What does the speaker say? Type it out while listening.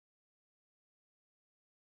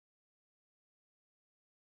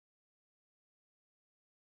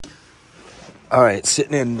All right,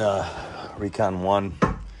 sitting in Recon 1,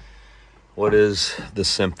 what is the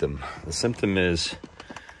symptom? The symptom is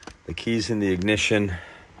the key's in the ignition.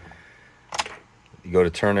 You go to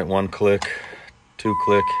turn it, 1 click, 2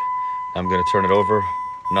 click. I'm going to turn it over,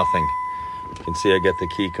 nothing. You can see I get the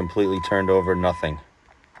key completely turned over, nothing.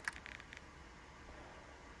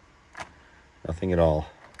 Nothing at all.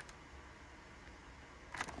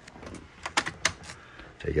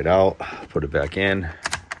 Take it out, put it back in.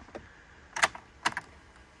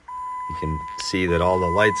 You can see that all the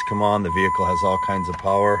lights come on. The vehicle has all kinds of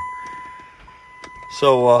power.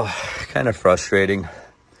 So, kind of frustrating.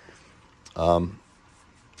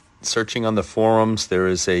 Searching on the forums, there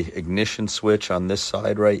is a ignition switch on this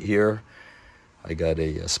side right here. I got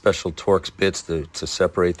a special Torx bits to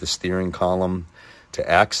separate the steering column to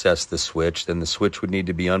access the switch. Then the switch would need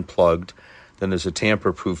to be unplugged. Then there's a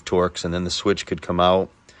tamper-proof Torx, and then the switch could come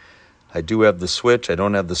out. I do have the switch. I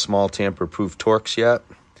don't have the small tamper-proof Torx yet.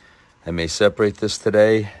 I may separate this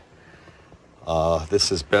today.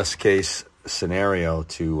 This is best case scenario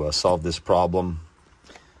to solve this problem.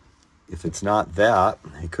 If it's not that,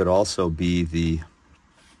 it could also be the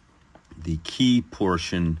key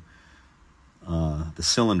portion, the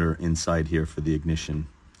cylinder inside here for the ignition.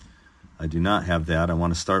 I do not have that. I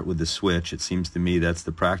want to start with the switch. It seems to me that's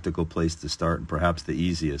the practical place to start and perhaps the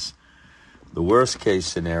easiest. The worst case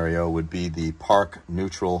scenario would be the park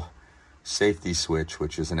neutral safety switch,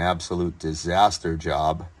 which is an absolute disaster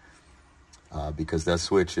job because that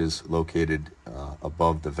switch is located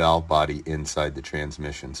above the valve body inside the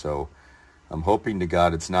transmission. So I'm hoping to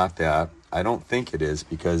God it's not that. I don't think it is,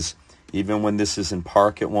 because even when this is in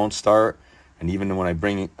park, it won't start. And even when I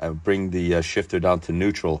bring the shifter down to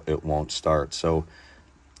neutral, it won't start. So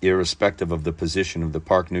irrespective of the position of the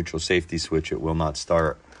park neutral safety switch, it will not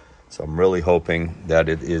start. So I'm really hoping that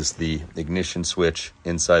it is the ignition switch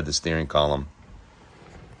inside the steering column.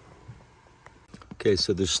 Okay,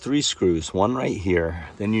 so there's 3 screws, one right here.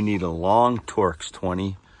 Then you need a long Torx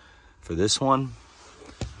 20 for this one,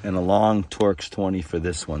 and a long Torx 20 for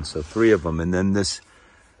this one. So 3 of them, and then this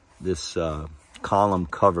column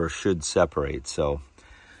cover should separate. So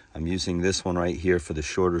I'm using this one right here for the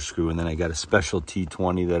shorter screw, and then I got a special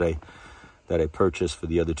T20 that I purchased for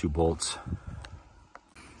the other 2 bolts.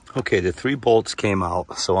 Okay, the 3 bolts came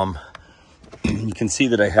out, so you can see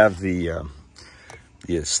that I have the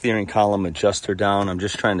steering column adjuster down. I'm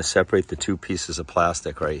just trying to separate the 2 pieces of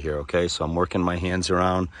plastic right here, okay? So I'm working my hands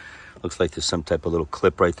around. Looks like there's some type of little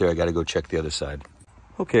clip right there. I got to go check the other side.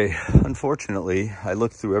 Okay, unfortunately, I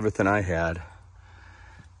looked through everything I had,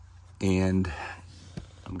 and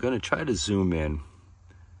I'm going to try to zoom in.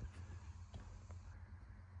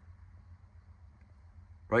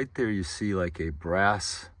 Right there you see like a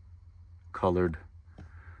brass colored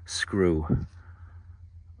screw.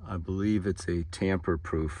 I believe it's a tamper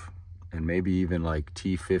proof, and maybe even like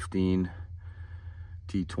T15,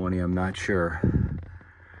 T20, I'm not sure.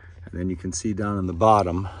 And then you can see down on the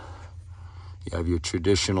bottom, you have your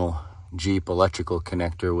traditional Jeep electrical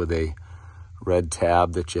connector with a red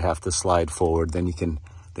tab that you have to slide forward. Then you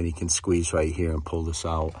can squeeze right here and pull this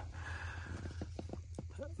out.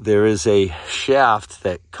 There is a shaft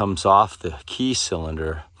that comes off the key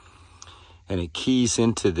cylinder, and it keys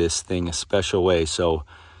into this thing a special way. So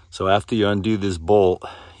after you undo this bolt,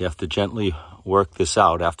 you have to gently work this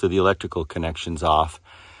out after the electrical connection's off,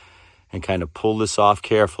 and kind of pull this off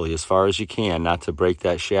carefully as far as you can, not to break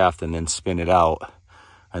that shaft, and then spin it out,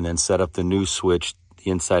 and then set up the new switch,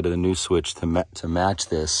 the inside of the new switch to match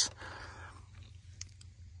this.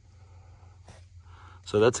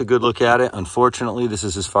 So that's a good look at it. Unfortunately, this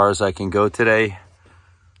is as far as I can go today.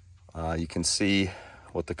 You can see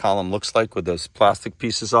what the column looks like with those plastic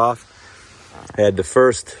pieces off. I had to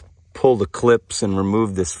first pull the clips and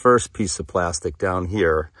remove this first piece of plastic down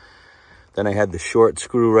here. Then I had the short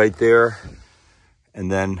screw right there,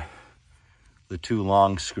 and then the 2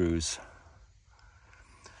 long screws.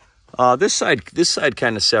 This side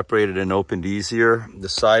kind of separated and opened easier. The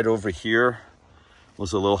side over here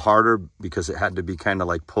was a little harder because it had to be kind of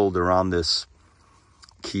like pulled around this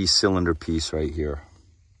key cylinder piece right here.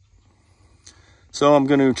 So I'm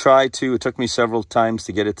going to try to, it took me several times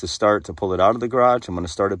to get it to start, to pull it out of the garage. I'm going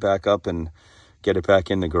to start it back up and get it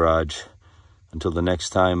back in the garage until the next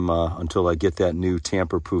time, until I get that new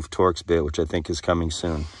tamper-proof Torx bit, which I think is coming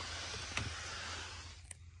soon.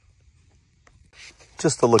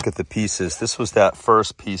 Just to look at the pieces, this was that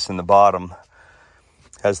first piece in the bottom.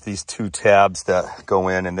 Has these 2 tabs that go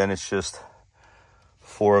in, and then it's just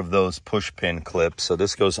 4 of those push pin clips. So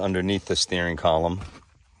this goes underneath the steering column.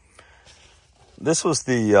 This was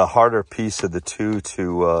the harder piece of the 2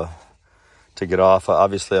 to to get off.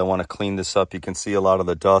 Obviously, I want to clean this up. You can see a lot of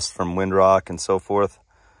the dust from windrock and so forth.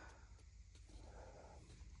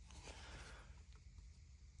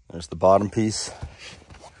 There's the bottom piece.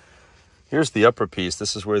 Here's the upper piece.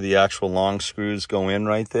 This is where the actual long screws go in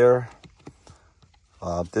right there.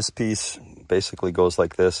 This piece basically goes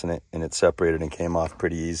like this, and it separated and came off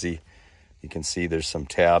pretty easy. You can see there's some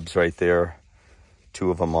tabs right there,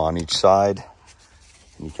 2 of them on each side.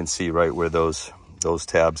 And you can see right where those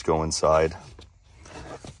tabs go inside.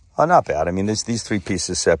 Not bad. I mean, these 3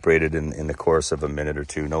 pieces separated in the course of a minute or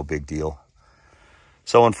 2, no big deal.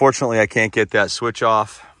 So unfortunately, I can't get that switch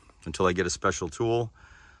off until I get a special tool.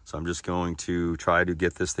 So I'm just going to try to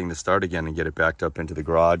get this thing to start again and get it backed up into the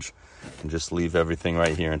garage and just leave everything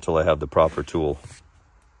right here until I have the proper tool.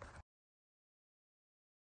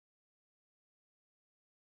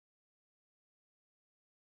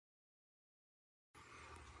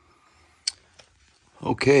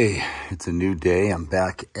 Okay, it's a new day. I'm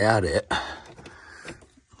back at it.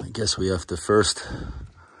 I guess we have to first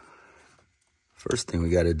thing we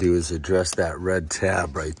got to do is address that red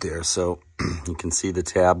tab right there. So you can see the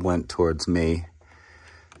tab went towards me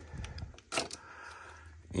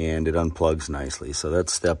and it unplugs nicely. So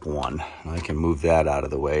that's step 1. I can move that out of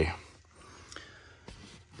the way.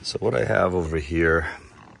 So what I have over here,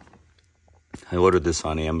 I ordered this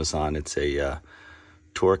on Amazon. It's a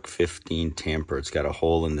Torque 15 tamper. It's got a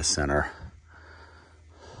hole in the center.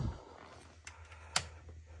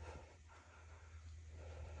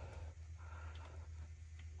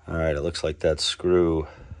 All right, it looks like that screw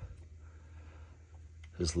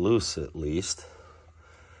is loose at least.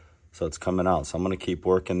 So it's coming out. So I'm going to keep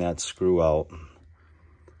working that screw out.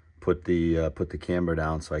 Put the camera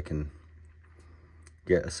down so I can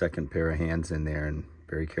get a second pair of hands in there and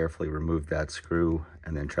very carefully remove that screw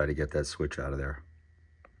and then try to get that switch out of there.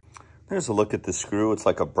 There's a look at the screw. It's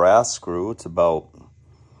like a brass screw. It's about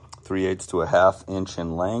 3/8 to a 1/2 inch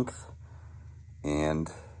in length,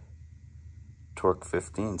 and Torque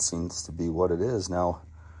 15 seems to be what it is. Now,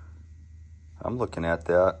 I'm looking at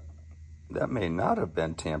that. That may not have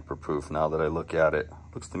been tamper-proof now that I look at it.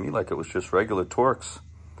 Looks to me like it was just regular Torx.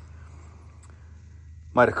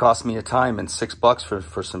 Might have cost me a time and $6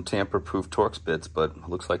 for some tamper-proof Torx bits, but it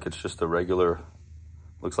looks like it's just a regular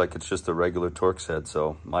Torx head,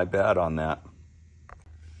 so my bad on that.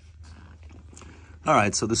 All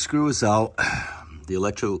right, so the screw is out. The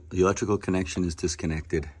electrical connection is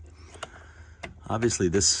disconnected. Obviously,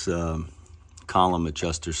 this column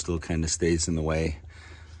adjuster still kind of stays in the way.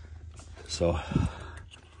 So I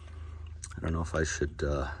don't know if I should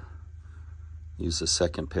use a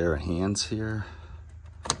second pair of hands here.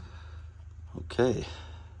 Okay,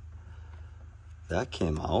 that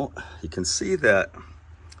came out. You can see that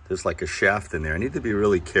there's like a shaft in there. I need to be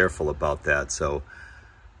really careful about that. So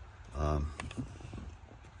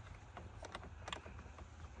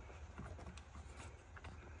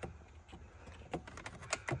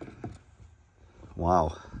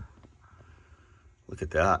wow, look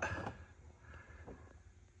at that.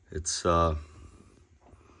 It's not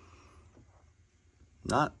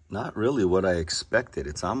really what I expected.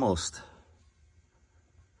 It's almost,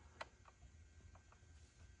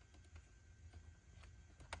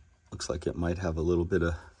 looks like it might have a little bit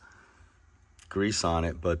of grease on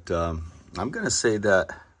it, but I'm gonna say that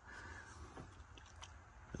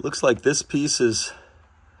it looks like this piece is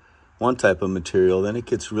one type of material, then it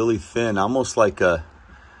gets really thin, almost like the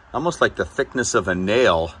thickness of a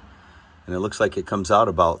nail, and it looks like it comes out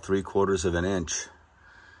about 3/4 of an inch.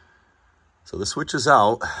 So the switch is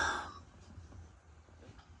out.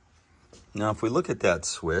 Now, if we look at that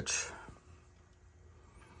switch,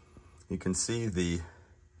 you can see the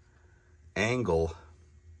angle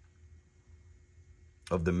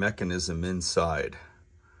of the mechanism inside.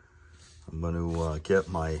 I'm going to get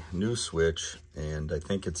my new switch, and I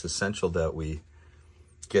think it's essential that we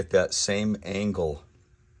get that same angle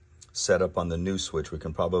set up on the new switch. We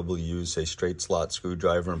can probably use a straight slot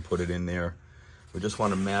screwdriver and put it in there. We just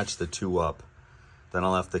want to match the two up. Then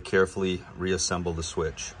I'll have to carefully reassemble the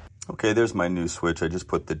switch. Okay, there's my new switch. I just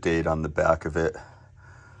put the date on the back of it.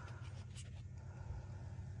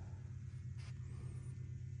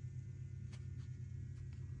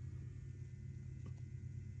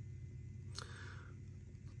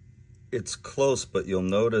 It's close, but you'll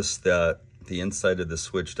notice that the inside of the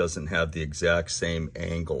switch doesn't have the exact same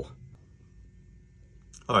angle.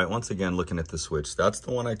 All right, once again, looking at the switch, that's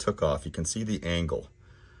the one I took off. You can see the angle.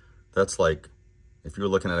 That's like, if you're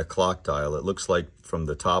looking at a clock dial, it looks like from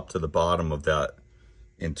the top to the bottom of that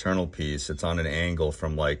internal piece, it's on an angle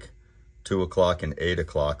from like 2 o'clock and 8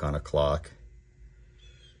 o'clock on a clock.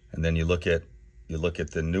 And then you look at you look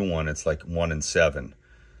at the new one, it's like 1 and 7.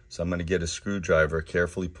 So I'm going to get a screwdriver,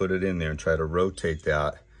 carefully put it in there and try to rotate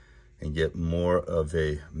that and get more of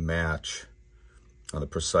a match on the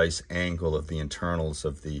precise angle of the internals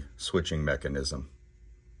of the switching mechanism.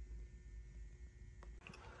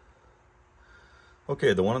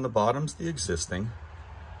 Okay, the one on the bottom is the existing.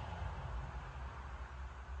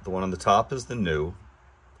 The one on the top is the new.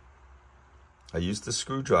 I used the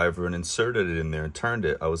screwdriver and inserted it in there and turned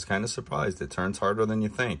it. I was kind of surprised. It turns harder than you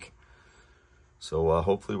think. So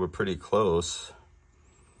hopefully we're pretty close.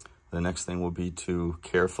 The next thing will be to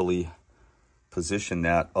carefully position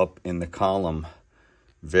that up in the column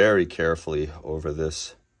very carefully over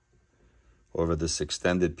this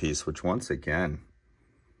extended piece, which once again,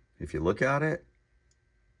 if you look at it,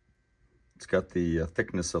 it's got the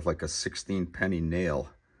thickness of like a 16-penny nail,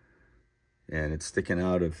 and it's sticking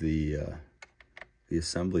out of the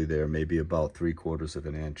assembly there, maybe about 3/4 of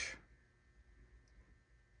an inch.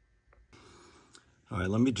 All right,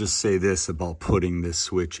 let me just say this about putting this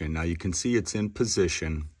switch in. Now you can see it's in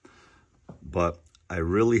position, but I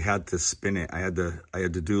really had to spin it. I had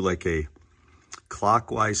to do like a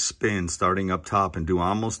clockwise spin starting up top and do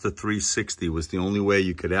almost a 360 was the only way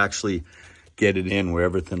you could actually get it in where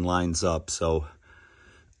everything lines up. So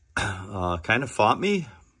kind of fought me.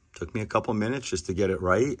 Took me a couple minutes just to get it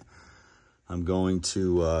right. I'm going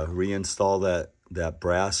to reinstall that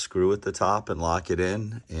brass screw at the top and lock it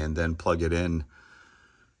in and then plug it in.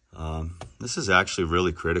 This is actually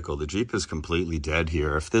really critical. The Jeep is completely dead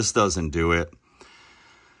here. If this doesn't do it,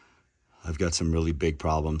 I've got some really big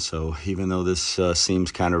problems. So even though this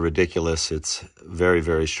seems kind of ridiculous, it's very,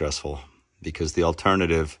 very stressful because the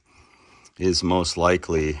alternative is most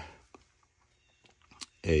likely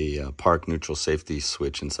a park neutral safety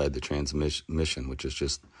switch inside the transmission, which is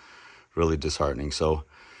just really disheartening. So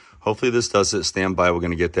hopefully this does it. Stand by. We're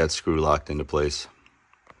going to get that screw locked into place.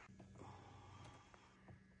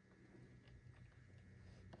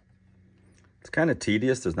 It's kind of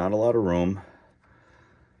tedious. There's not a lot of room.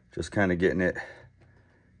 Just kind of getting it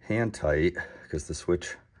hand tight because the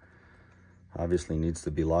switch obviously needs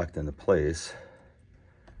to be locked into place.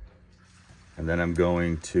 And then I'm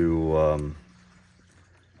going to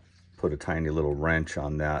put a tiny little wrench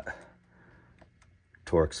on that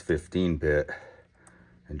Torx 15 bit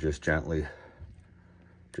and just gently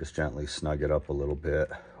snug it up a little bit.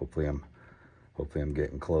 Hopefully I'm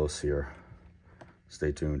getting close here.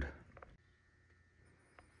 Stay tuned.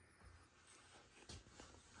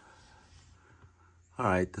 All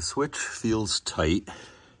right, the switch feels tight.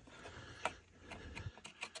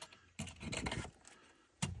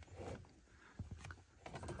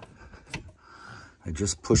 I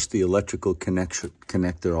just pushed the electrical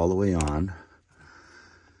connector all the way on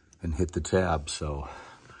and hit the tab. So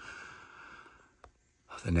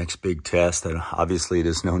the next big test, and obviously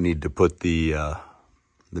there's no need to put the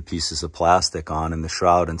pieces of plastic on in the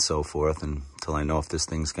shroud and so forth until I know if this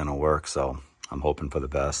thing's gonna work. So I'm hoping for the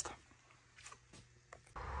best.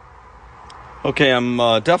 Okay, I'm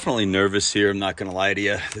definitely nervous here. I'm not gonna lie to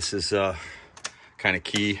you. This is kind of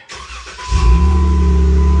key.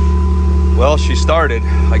 Well, she started.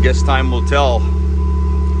 I guess time will tell.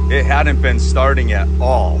 It hadn't been starting at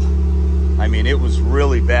all. I mean, it was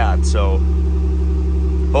really bad. So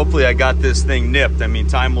hopefully I got this thing nipped. I mean,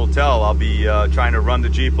 time will tell. I'll be trying to run the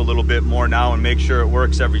Jeep a little bit more now and make sure it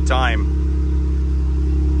works every time.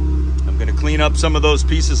 I'm gonna clean up some of those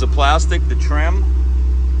pieces of plastic, the trim,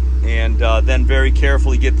 and then very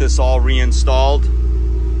carefully get this all reinstalled.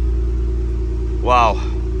 Wow,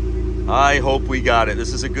 I hope we got it.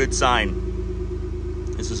 This is a good sign.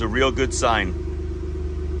 This is a real good sign.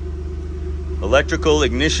 Electrical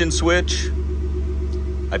ignition switch.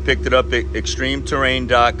 I picked it up at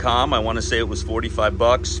extremeterrain.com. I want to say it was 45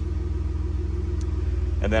 bucks.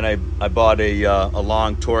 And then I bought a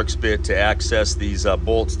long Torx bit to access these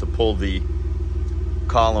bolts to pull the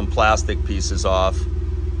column plastic pieces off.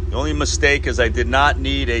 The only mistake is I did not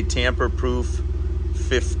need a tamper-proof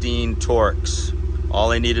 15 Torx.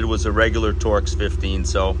 All I needed was a regular Torx 15.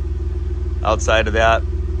 So outside of that,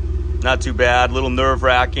 not too bad. A little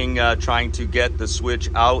nerve-wracking trying to get the switch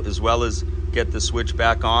out as well as get the switch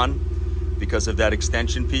back on because of that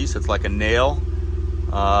extension piece. It's like a nail.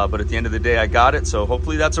 But at the end of the day, I got it. So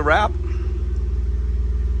hopefully that's a wrap.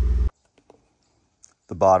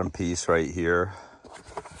 The bottom piece right here.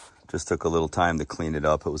 Just took a little time to clean it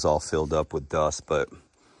up. It was all filled up with dust, but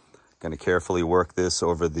going to carefully work this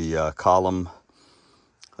over the column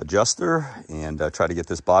adjuster and try to get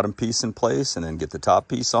this bottom piece in place and then get the top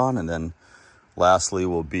piece on. And then lastly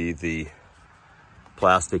will be the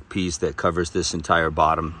plastic piece that covers this entire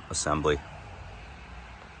bottom assembly.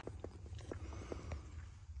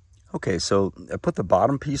 Okay, so I put the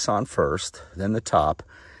bottom piece on first, then the top,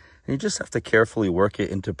 and you just have to carefully work it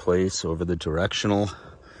into place over the directional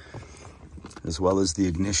as well as the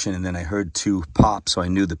ignition. And then I heard 2 pop, so I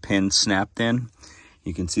knew the pin snapped in.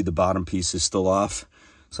 You can see the bottom piece is still off.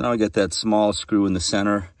 So now I got that small screw in the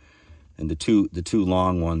center and the two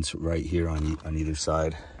long ones right here on either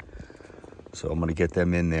side. So I'm gonna get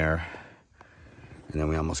them in there. And then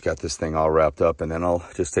we almost got this thing all wrapped up, and then I'll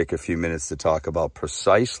just take a few minutes to talk about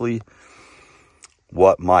precisely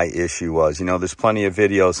what my issue was. You know, there's plenty of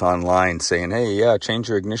videos online saying, hey, yeah, change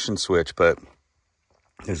your ignition switch, but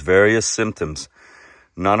there's various symptoms.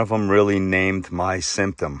 None of them really named my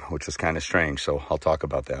symptom, which is kind of strange, so I'll talk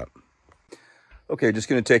about that. Okay, just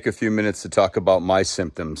gonna take a few minutes to talk about my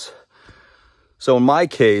symptoms. So in my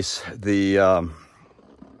case, the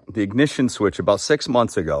ignition switch, about 6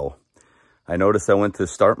 months ago, I noticed I went to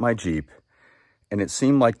start my Jeep and it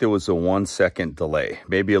seemed like there was a 1 second delay,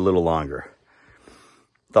 maybe a little longer.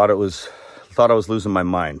 Thought I was losing my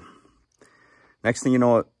mind. Next thing you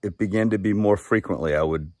know, it began to be more frequently. I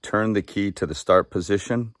would turn the key to the start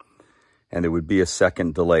position and there would be a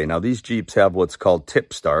second delay. Now these Jeeps have what's called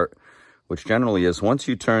tip start, which generally is once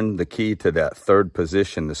you turn the key to that 3rd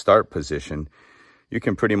position, the start position, you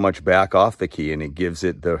can pretty much back off the key and it gives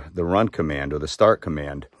it the run command or the start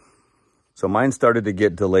command. So mine started to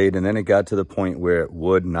get delayed, and then it got to the point where it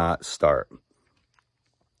would not start.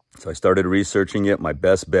 So I started researching it. My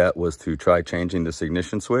best bet was to try changing this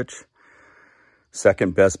ignition switch.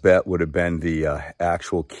 Second best bet would have been the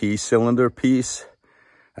actual key cylinder piece.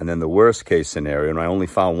 And then the worst case scenario, and I only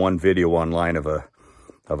found one video online of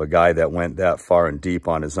a guy that went that far and deep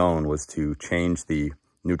on his own, was to change the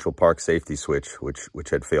neutral park safety switch, which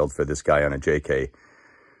had failed for this guy on a JK.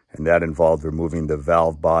 And that involved removing the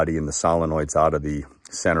valve body and the solenoids out of the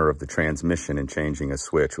center of the transmission and changing a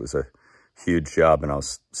switch. It was a huge job, and I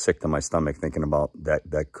was sick to my stomach thinking about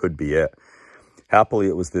that could be it. Happily,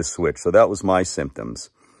 it was this switch. So that was my symptoms.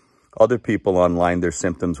 Other people online, their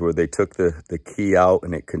symptoms were they took the key out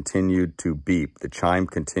and it continued to beep. The chime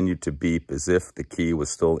continued to beep as if the key was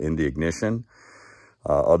still in the ignition.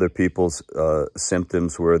 Other people's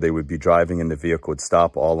symptoms were they would be driving and the vehicle would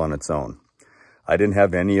stop all on its own. I didn't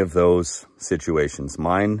have any of those situations.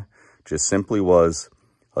 Mine just simply was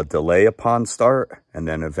a delay upon start and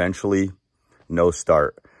then eventually no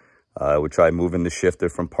start. I would try moving the shifter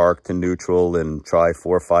from park to neutral and try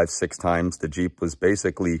 4, 5, 6 times. The Jeep was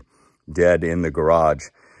basically dead in the garage.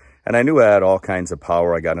 And I knew I had all kinds of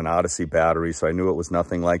power. I got an Odyssey battery, so I knew it was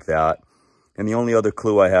nothing like that. And the only other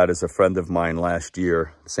clue I had is a friend of mine last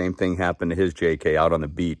year. The same thing happened to his JK out on the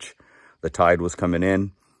beach. The tide was coming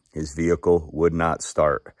in. His vehicle would not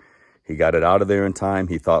start. He got it out of there in time.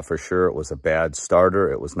 He thought for sure it was a bad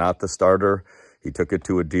starter. It was not the starter. He took it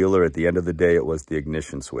to a dealer. At the end of the day, it was the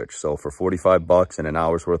ignition switch. So for 45 bucks and an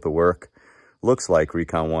hour's worth of work, looks like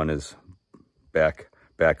Recon One is back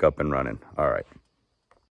up and running. All right.